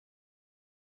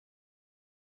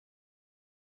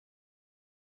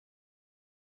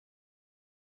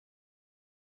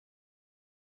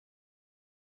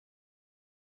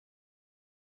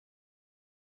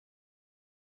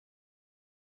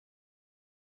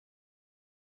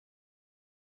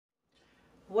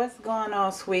What's going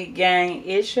on, sweet gang?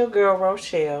 It's your girl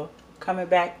Rochelle coming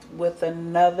back with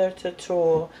another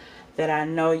tutorial that I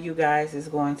know you guys is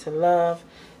going to love.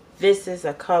 This is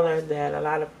a color that a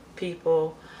lot of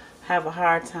people have a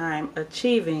hard time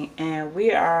achieving, and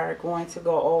we are going to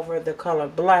go over the color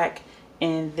black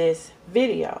in this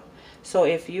video. So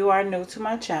if you are new to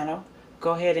my channel,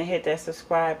 go ahead and hit that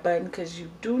subscribe button because you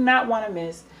do not want to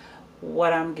miss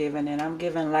what I'm giving, and I'm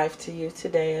giving life to you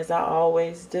today as I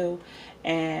always do.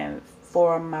 And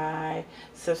for my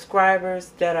subscribers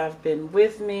that have been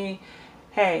with me,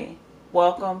 hey,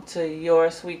 welcome to your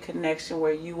sweet connection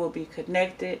where you will be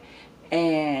connected.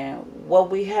 And what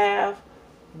we have,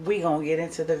 we gonna get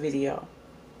into the video.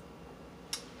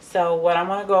 So what I'm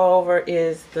gonna go over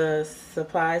is the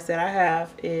supplies that I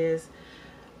have is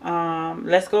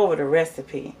let's go over the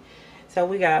recipe. So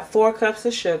we got 4 cups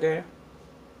of sugar,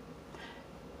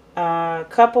 a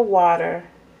cup of water,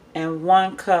 and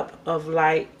 1 cup of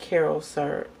light Karo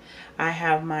syrup. I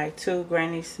have my 2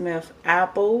 Granny Smith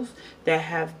apples that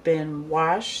have been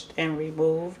washed and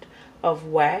removed of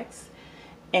wax,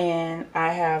 and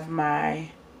I have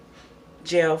my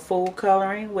gel food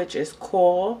coloring, which is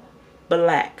coil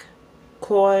black,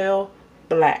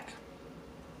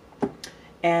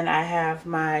 and I have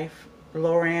my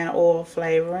LorAnn oil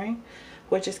flavoring,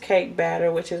 which is cake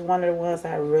batter, which is one of the ones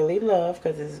I really love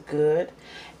because it's good.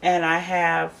 And I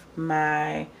have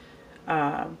my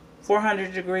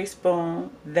 400-degree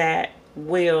spoon that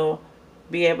will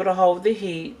be able to hold the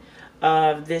heat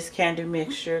of this candy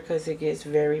mixture because it gets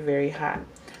very, very hot.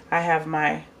 I have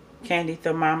my candy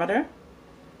thermometer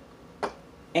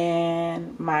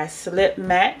and my slip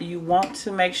mat. You want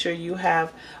to make sure you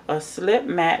have a slip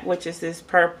mat, which is this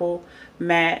purple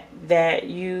mat that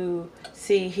you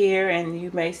see here and you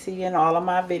may see in all of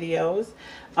my videos,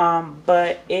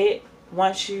 but it,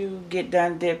 once you get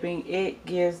done dipping, it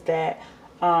gives that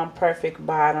perfect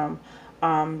bottom,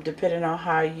 depending on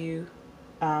how you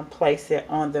place it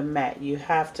on the mat. You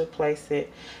have to place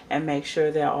it and make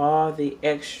sure that all the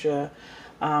extra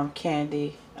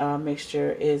candy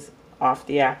mixture is off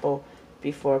the apple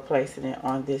before placing it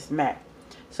on this mat.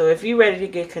 So if you're ready to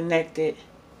get connected,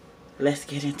 let's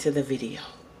get into the video.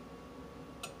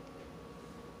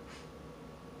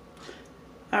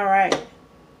 Alright,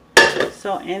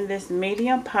 so in this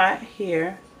medium pot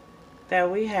here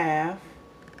that we have,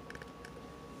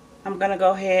 I'm going to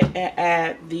go ahead and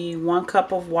add the 1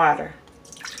 cup of water.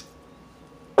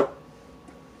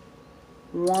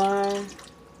 1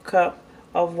 cup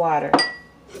of water.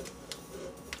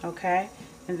 Okay,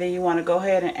 and then you want to go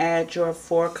ahead and add your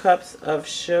 4 cups of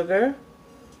sugar.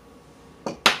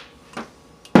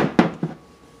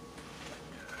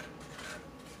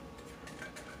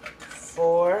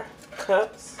 4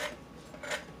 cups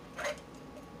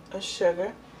of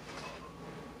sugar.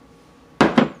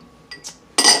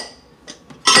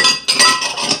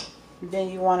 Then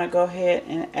you want to go ahead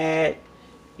and add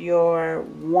your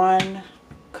 1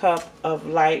 cup of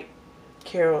light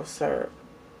Karo syrup.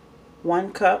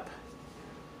 1 cup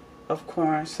of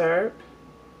corn syrup.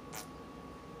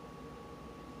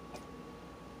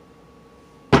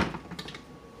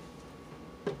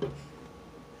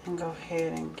 And go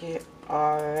ahead and get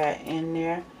all of that in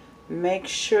there. Make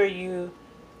sure you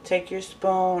take your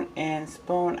spoon and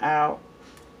spoon out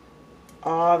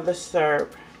all the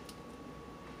syrup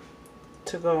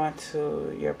to go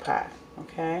into your pot.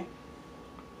 Okay?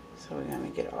 So we're going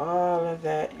to get all of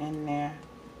that in there.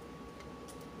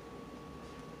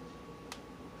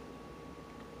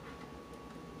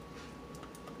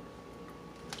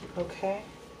 Okay,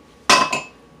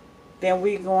 then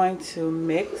we're going to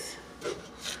mix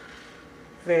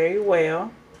very well.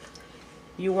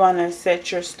 You want to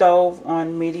set your stove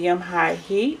on medium-high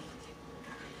heat,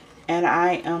 and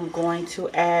I am going to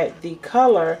add the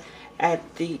color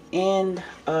at the end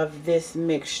of this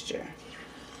mixture.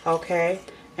 Okay,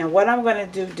 and what I'm going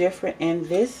to do different in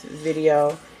this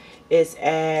video is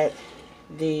add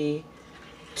the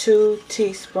 2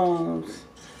 teaspoons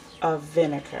of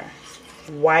vinegar.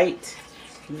 White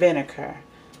vinegar.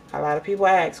 A lot of people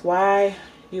ask why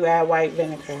you add white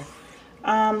vinegar.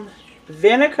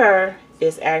 Vinegar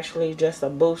is actually just a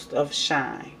boost of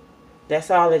shine.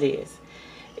 That's all it is.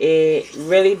 It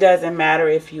really doesn't matter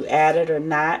if you add it or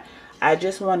not. I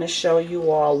just want to show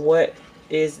you all what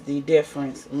is the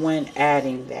difference when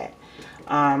adding that.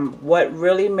 What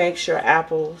really makes your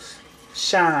apples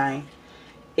shine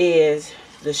is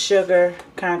the sugar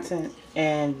content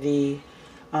and the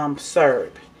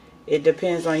syrup. It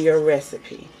depends on your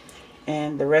recipe,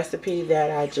 and the recipe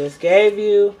that I just gave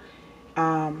you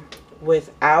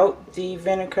without the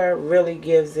vinegar really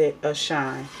gives it a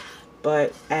shine,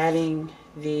 but adding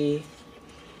the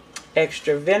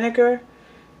extra vinegar,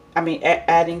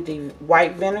 adding the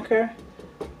white vinegar,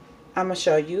 I'm going to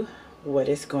show you what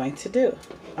it's going to do.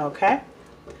 Okay,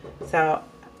 so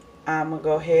I'm going to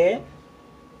go ahead,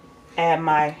 add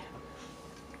my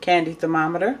candy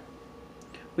thermometer.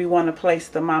 We want to place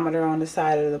the thermometer on the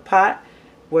side of the pot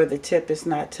where the tip is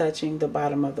not touching the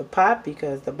bottom of the pot,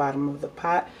 because the bottom of the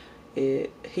pot,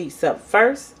 it heats up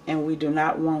first, and we do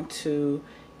not want to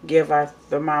give our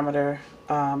thermometer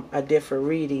a different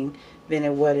reading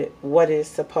than what it's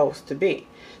supposed to be.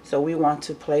 So we want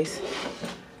to place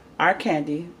our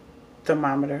candy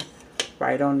thermometer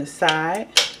right on the side,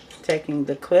 taking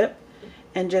the clip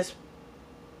and just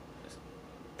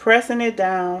pressing it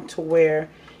down to where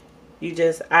you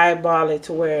just eyeball it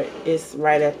to where it's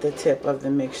right at the tip of the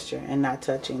mixture and not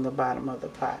touching the bottom of the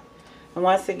pot. And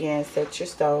once again, set your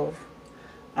stove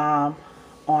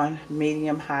on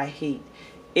medium-high heat.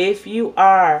 If you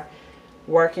are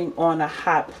working on a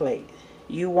hot plate,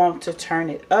 you want to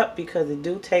turn it up, because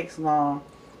it takes long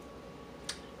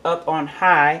up on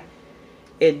high.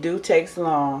 It takes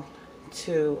long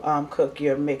to cook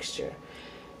your mixture.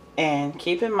 And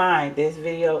keep in mind, this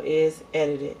video is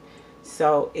edited,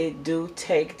 so it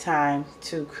take time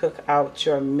to cook out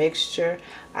your mixture.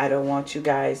 I don't want you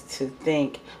guys to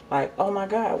think like, oh my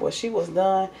God, well, she was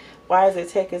done, why is it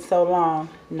taking so long?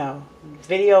 No,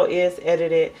 video is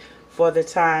edited for the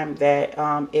time that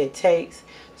it takes.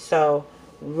 So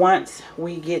once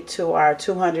we get to our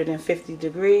 250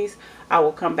 degrees, I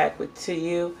will come back to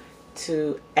you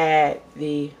to add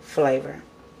the flavor.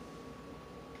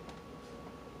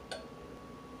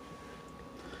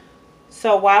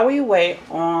 So while we wait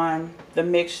on the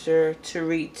mixture to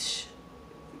reach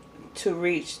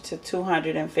to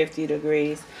 250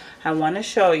 degrees, I want to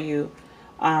show you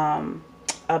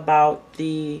about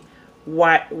the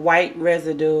white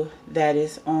residue that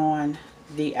is on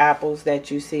the apples that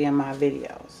you see in my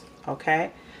videos. Okay,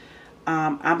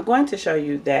 I'm going to show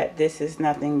you that this is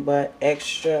nothing but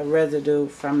extra residue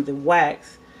from the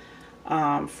wax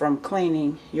from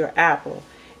cleaning your apple.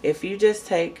 If you just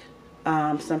take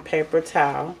some paper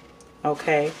towel,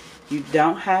 okay, you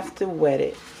don't have to wet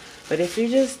it, but if you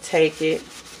just take it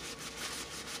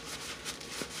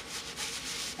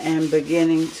and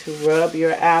beginning to rub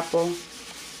your apple,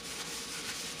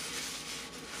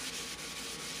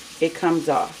 it comes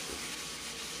off.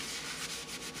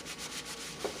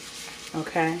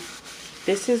 Okay,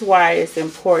 this is why it's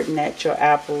important that your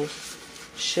apples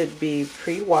should be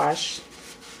pre-washed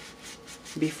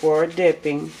before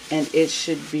dipping, and it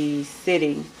should be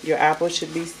sitting, your apple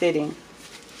should be sitting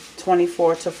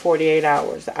 24 to 48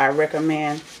 hours. I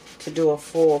recommend to do a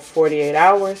full 48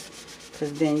 hours,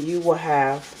 because then you will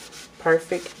have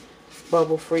perfect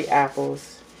bubble-free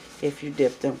apples if you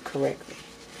dip them correctly.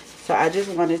 So I just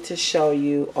wanted to show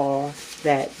you all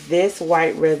that this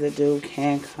white residue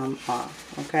can come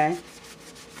off, okay,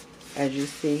 as you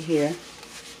see here.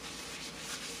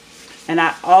 And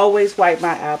I always wipe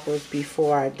my apples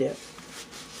before I dip.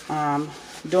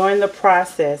 During the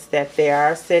process that they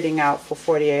are sitting out for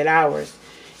 48 hours,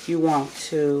 you want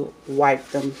to wipe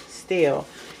them still.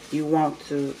 You want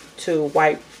to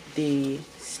wipe the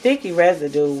sticky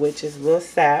residue, which is little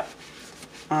sap.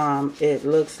 It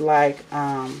looks like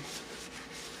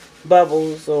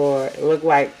bubbles, or it look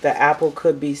like the apple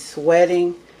could be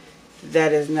sweating.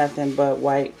 That is nothing but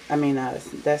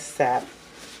that's sap.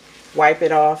 Wipe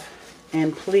it off.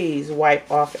 And please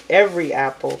wipe off every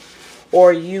apple,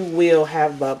 or you will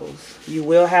have bubbles. You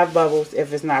will have bubbles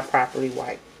if it's not properly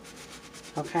wiped.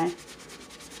 Okay?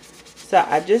 So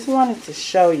I just wanted to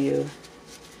show you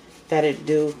that it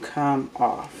do come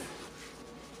off.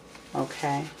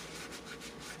 Okay?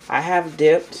 I have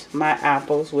dipped my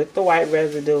apples with the white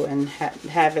residue and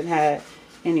haven't had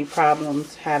any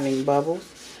problems having bubbles.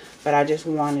 But I just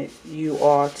wanted you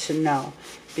all to know,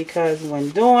 because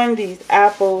when doing these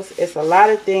apples, it's a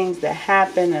lot of things that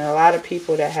happen and a lot of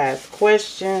people that have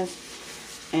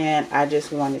questions, and I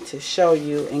just wanted to show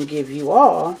you and give you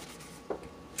all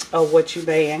of what you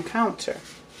may encounter.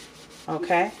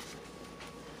 Okay,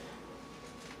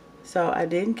 so I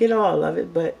didn't get all of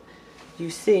it, but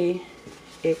you see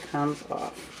it comes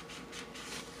off.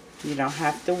 You don't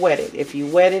have to wet it. If you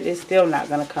wet it, it's still not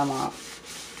going to come off.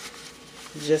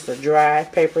 Just a dry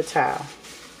paper towel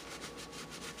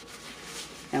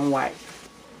and wipe.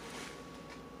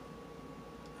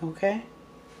 Okay,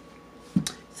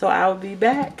 so I'll be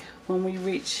back when we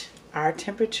reach our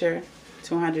temperature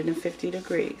 250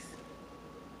 degrees.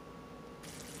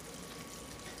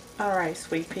 Alright,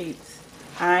 sweet peeps,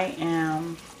 I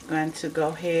am going to go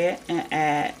ahead and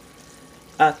add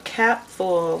a cap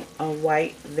full of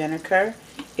white vinegar.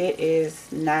 It is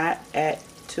not at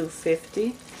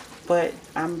 250, but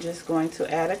I'm just going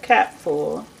to add a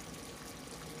capful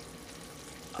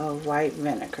of white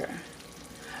vinegar.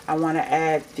 I want to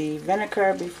add the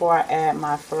vinegar before I add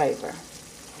my flavor.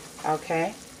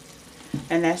 Okay,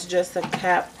 and that's just a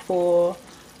capful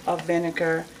of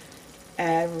vinegar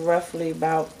at roughly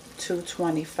about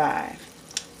 225.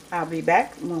 I'll be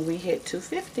back when we hit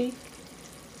 250.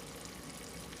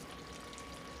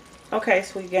 Okay,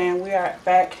 sweet gang, we are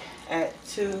back at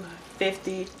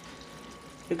 250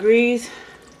 degrees,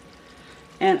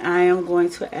 and I am going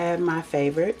to add my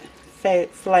favorite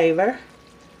flavor,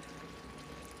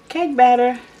 cake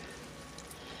batter.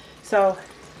 So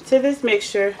to this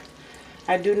mixture,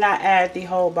 I do not add the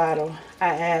whole bottle. I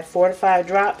add 4 to 5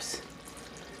 drops,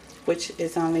 which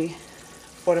is only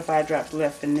 4 to 5 drops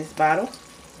left in this bottle.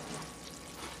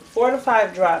 4 to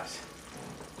 5 drops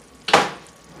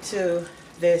to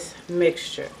this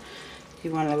mixture.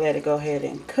 You want to let it go ahead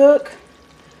and cook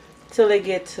till it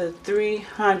gets to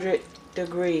 300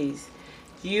 degrees.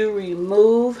 You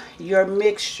remove your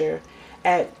mixture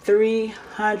at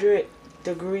 300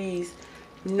 degrees,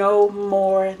 no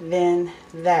more than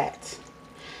that.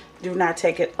 Do not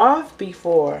take it off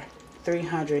before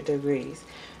 300 degrees,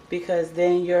 because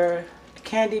then your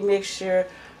candy mixture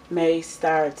may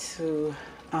start to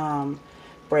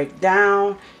break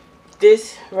down.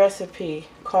 This recipe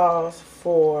calls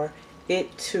for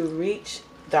it to reach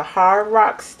the hard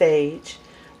rock stage,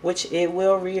 which it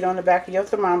will read on the back of your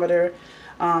thermometer,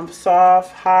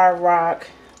 soft, hard rock,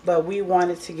 but we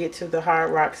wanted to get to the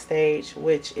hard rock stage,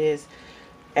 which is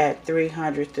at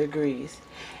 300 degrees.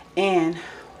 And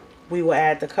we will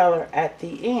add the color at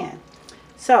the end.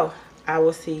 So I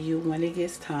will see you when it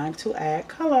gets time to add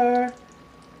color.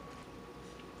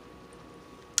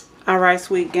 Alright,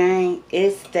 sweet gang,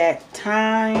 it's that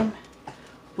time.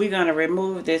 We're going to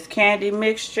remove this candy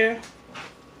mixture.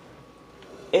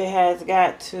 It has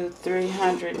got to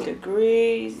 300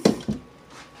 degrees.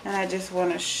 And I just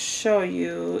want to show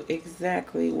you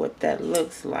exactly what that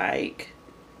looks like.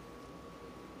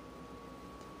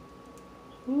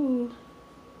 Ooh.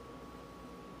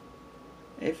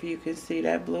 If you can see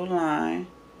that blue line.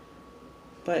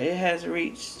 But it has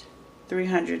reached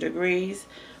 300 degrees.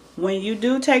 When you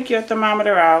do take your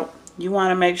thermometer out, you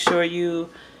want to make sure you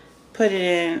put it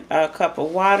in a cup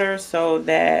of water so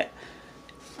that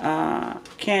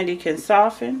candy can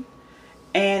soften.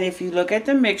 And if you look at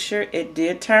the mixture, it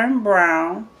did turn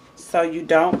brown, so you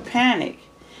don't panic.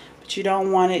 But you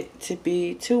don't want it to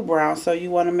be too brown, so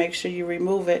you want to make sure you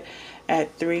remove it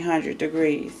at 300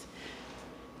 degrees.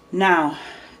 Now,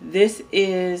 this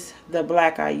is the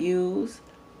black I use.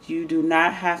 You do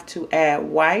not have to add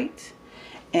white.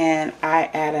 And I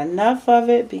add enough of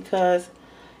it because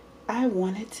I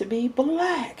want it to be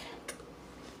black.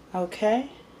 Okay?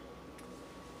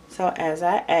 So as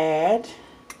I add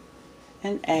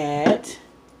and add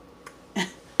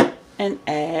and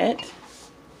add,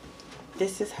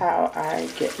 this is how I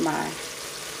get my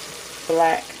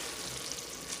black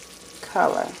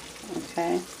color.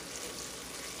 Okay?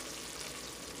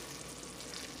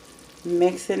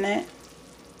 Mixing it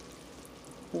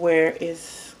where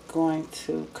it's going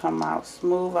to come out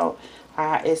smooth. Oh,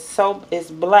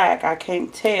 it's black. I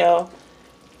can't tell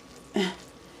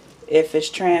if it's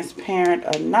transparent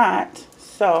or not.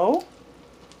 So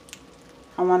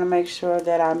I want to make sure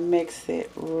that I mix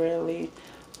it really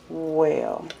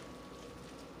well.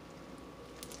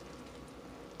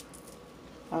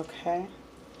 Okay.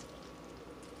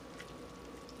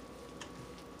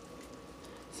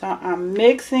 So I'm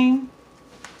mixing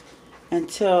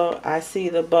until I see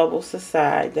the bubbles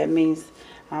subside. That means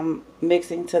I'm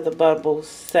mixing till the bubbles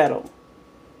settle.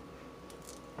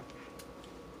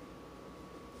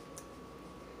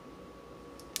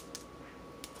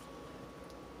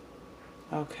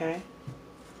 Okay.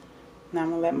 Now I'm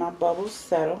going to let my bubbles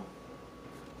settle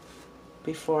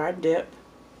before I dip.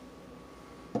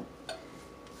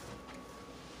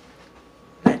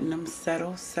 Letting them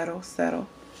settle, settle, settle.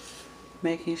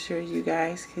 Making sure you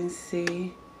guys can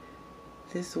see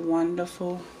this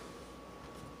wonderful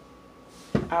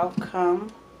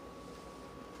outcome.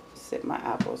 Set my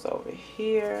apples over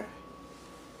here.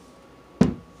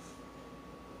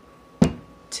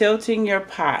 Tilting your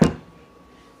pot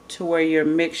to where your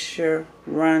mixture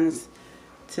runs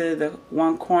to the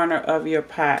one corner of your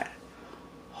pot.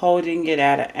 Holding it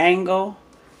at an angle.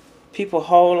 People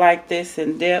hold like this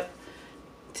and dip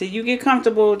till you get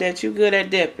comfortable that you're good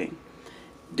at dipping.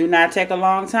 Do not take a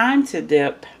long time to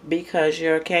dip because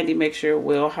your candy mixture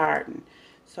will harden.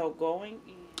 So going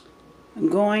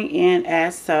in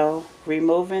as so,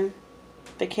 removing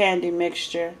the candy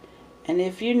mixture. And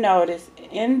if you notice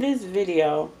in this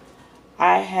video,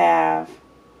 I have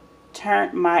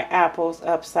turned my apples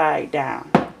upside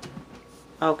down.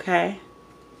 Okay.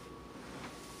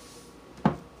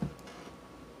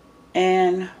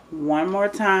 And one more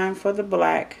time for the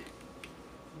black,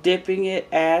 dipping it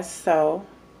as so.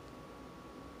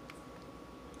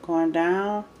 Going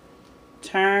down,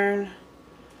 turn.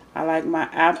 I like my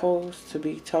apples to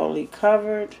be totally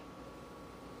covered.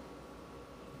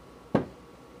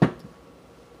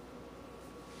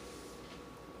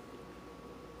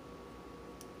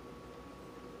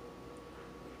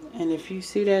 And if you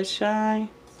see that shine,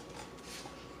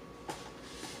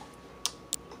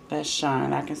 that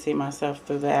shine, I can see myself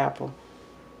through the apple.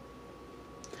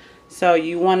 So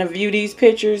you want to view these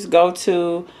pictures, go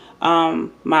to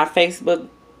my Facebook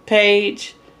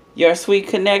page, Your Sweet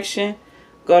Connection.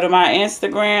 Go to my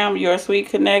Instagram, Your Sweet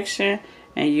Connection,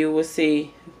 and you will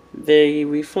see the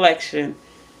reflection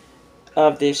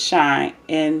of this shine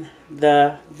in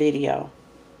the video.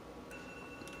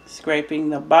 Scraping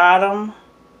the bottom.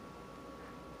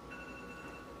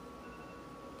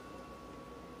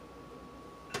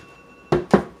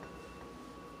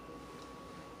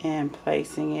 And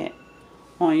placing it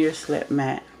on your slip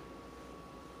mat.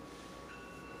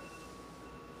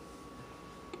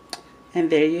 And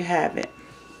there you have it.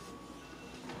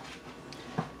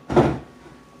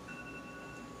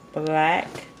 Black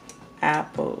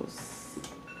apples.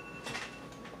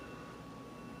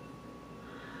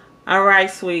 Alright,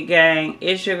 sweet gang.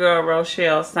 It's your girl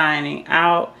Rochelle signing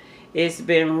out. It's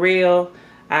been real.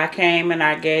 I came and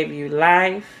I gave you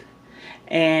life.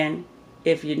 And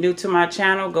if you're new to my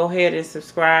channel, go ahead and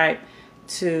subscribe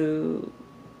to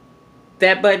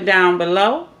that button down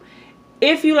below.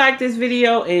 If you like this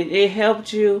video and it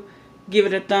helped you, give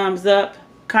it a thumbs up.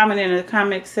 Comment in the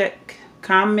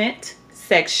comment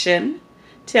section.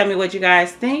 Tell me what you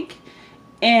guys think.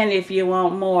 And if you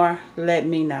want more, let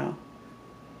me know.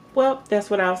 Well,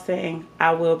 that's what I was saying.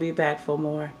 I will be back for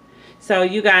more. So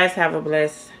you guys have a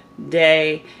blessed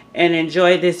day and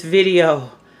enjoy this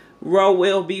video. Ro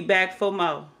will be back for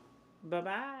more.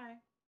 Bye-bye.